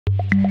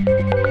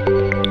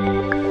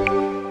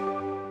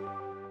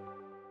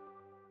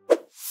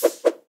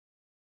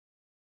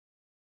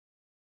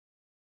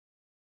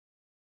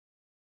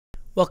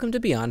Welcome to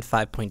Beyond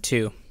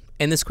 5.2.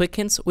 In this quick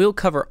hints, we will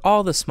cover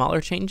all the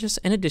smaller changes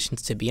and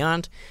additions to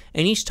Beyond,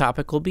 and each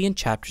topic will be in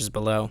chapters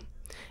below.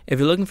 If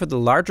you're looking for the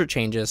larger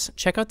changes,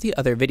 check out the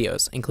other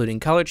videos, including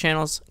color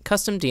channels,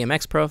 custom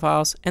DMX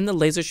profiles, and the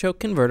LaserShow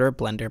Converter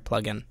Blender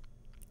plugin.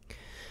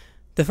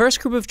 The first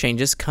group of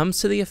changes comes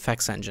to the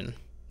effects engine.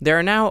 There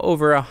are now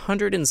over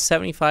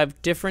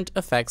 175 different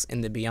effects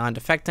in the Beyond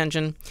effect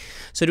engine,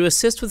 so to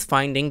assist with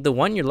finding the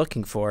one you're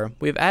looking for,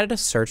 we have added a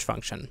search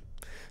function.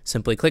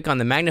 Simply click on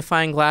the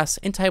magnifying glass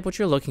and type what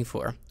you're looking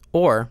for,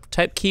 or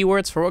type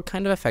keywords for what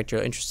kind of effect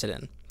you're interested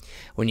in.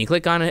 When you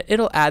click on it,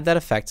 it'll add that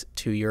effect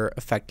to your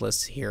effect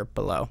list here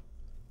below.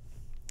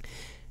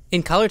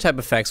 In color type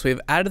effects, we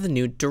have added the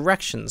new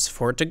directions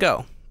for it to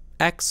go.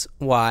 X,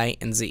 Y,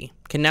 and Z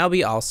can now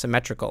be all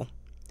symmetrical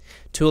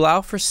to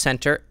allow for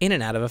center in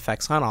and out of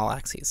effects on all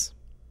axes.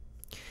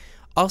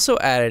 Also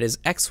added is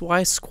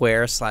XY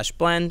square /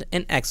 blend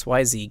and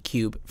XYZ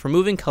cube for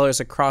moving colors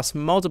across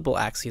multiple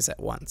axes at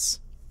once.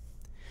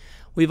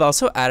 We've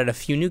also added a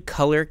few new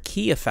color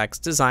key effects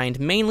designed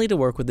mainly to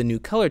work with the new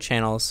color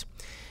channels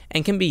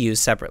and can be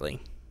used separately.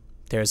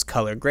 There's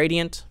color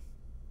gradient,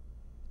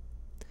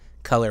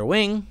 color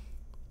wing,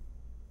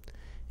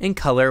 and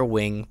color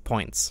wing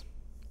points.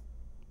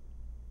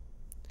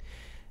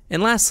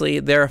 And lastly,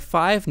 there are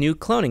 5 new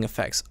cloning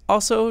effects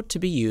also to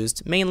be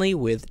used mainly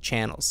with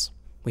channels.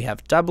 We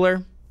have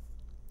doubler,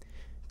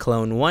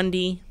 clone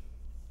 1D,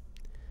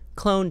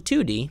 clone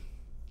 2D,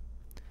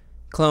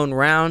 clone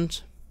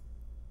round,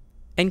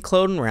 and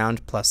clone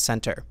round plus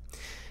center.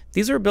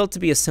 These were built to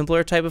be a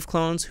simpler type of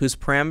clones whose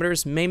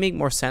parameters may make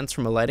more sense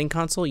from a lighting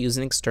console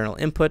using external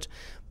input,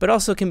 but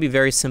also can be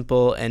very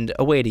simple and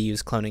a way to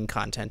use cloning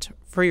content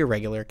for your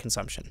regular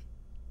consumption.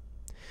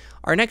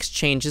 Our next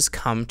changes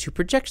come to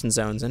projection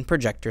zones and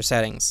projector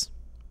settings.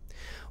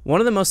 One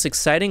of the most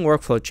exciting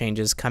workflow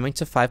changes coming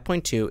to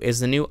 5.2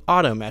 is the new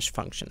auto mesh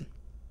function.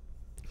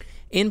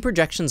 In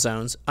projection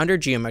zones, under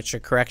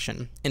geometric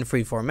correction in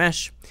freeform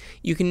mesh,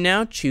 you can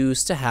now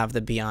choose to have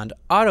the Beyond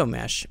auto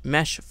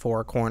mesh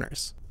 4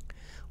 corners.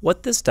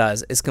 What this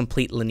does is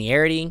complete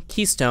linearity,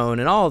 keystone,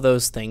 and all of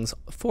those things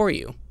for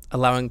you,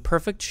 allowing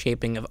perfect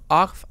shaping of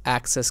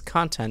off-axis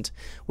content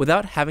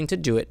without having to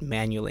do it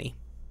manually.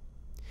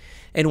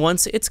 And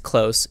once it's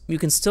close, you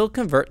can still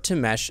convert to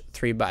mesh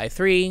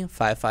 3x3,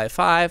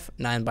 5x5,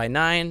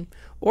 9x9,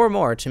 or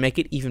more to make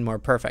it even more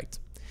perfect.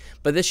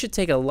 But this should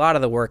take a lot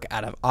of the work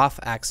out of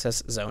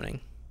off-axis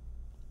zoning.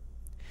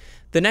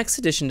 The next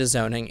addition to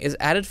zoning is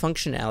added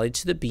functionality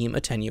to the beam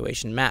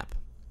attenuation map.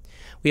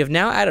 We have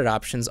now added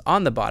options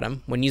on the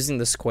bottom when using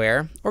the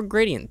square or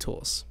gradient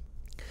tools.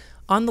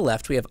 On the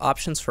left, we have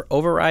options for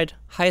override,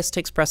 highest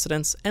takes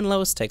precedence, and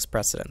lowest takes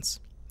precedence.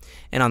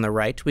 And on the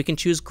right, we can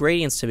choose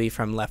gradients to be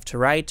from left to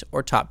right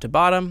or top to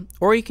bottom,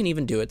 or you can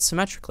even do it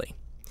symmetrically.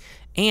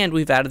 And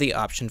we've added the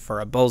option for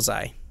a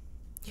bullseye.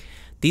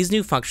 These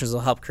new functions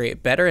will help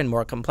create better and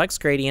more complex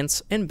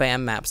gradients and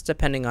BAM maps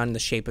depending on the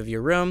shape of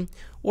your room,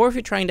 or if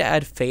you're trying to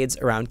add fades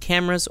around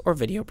cameras or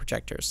video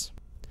projectors.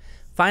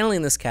 Finally,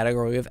 in this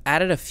category, we have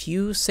added a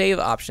few save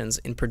options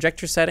in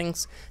projector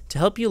settings to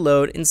help you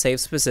load and save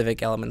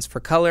specific elements for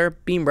color,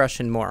 beam brush,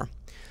 and more,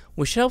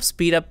 which should help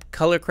speed up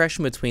color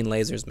correction between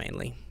lasers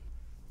mainly.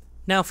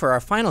 Now for our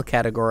final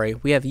category,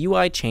 we have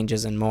UI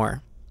changes and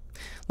more.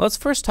 Let's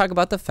first talk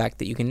about the fact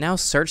that you can now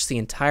search the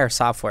entire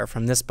software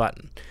from this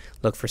button.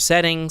 Look for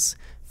settings,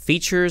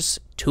 features,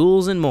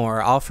 tools, and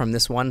more, all from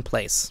this one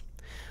place.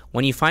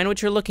 When you find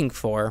what you're looking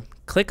for,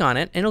 click on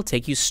it and it'll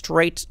take you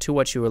straight to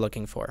what you were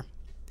looking for.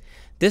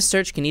 This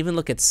search can even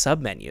look at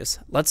submenus.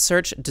 Let's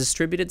search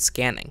distributed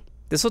scanning.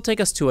 This will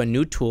take us to a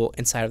new tool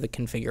inside of the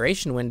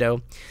configuration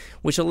window,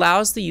 which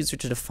allows the user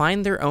to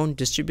define their own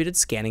distributed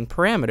scanning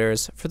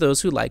parameters for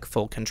those who like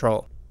full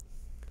control.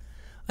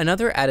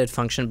 Another added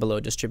function below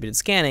distributed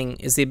scanning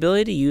is the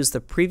ability to use the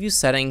preview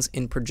settings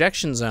in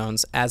projection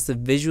zones as the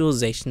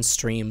visualization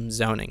stream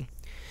zoning.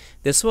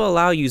 This will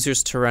allow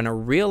users to run a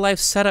real-life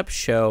setup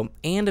show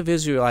and a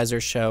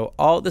visualizer show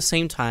all at the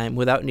same time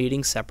without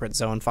needing separate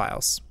zone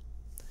files.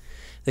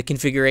 The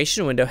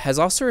configuration window has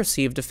also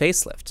received a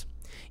facelift.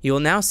 You will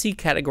now see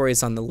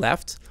categories on the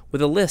left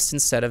with a list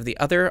instead of the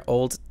other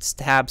old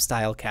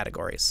tab-style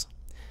categories.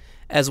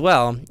 As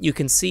well, you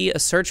can see a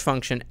search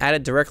function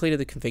added directly to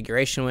the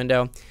configuration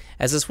window.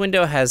 As this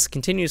window has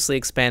continuously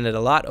expanded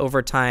a lot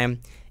over time,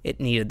 it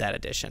needed that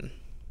addition.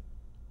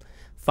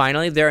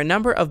 Finally, there are a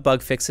number of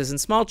bug fixes and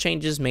small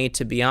changes made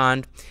to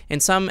Beyond,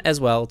 and some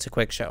as well to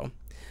QuickShow.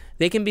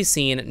 They can be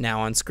seen now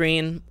on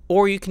screen,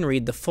 or you can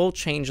read the full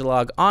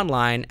changelog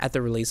online at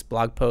the release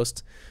blog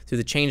post, through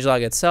the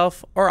changelog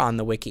itself, or on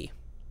the wiki.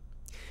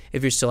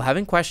 If you're still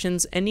having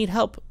questions and need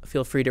help,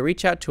 feel free to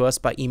reach out to us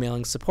by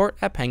emailing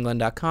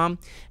support@penguin.com,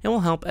 and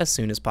we'll help as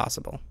soon as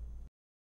possible.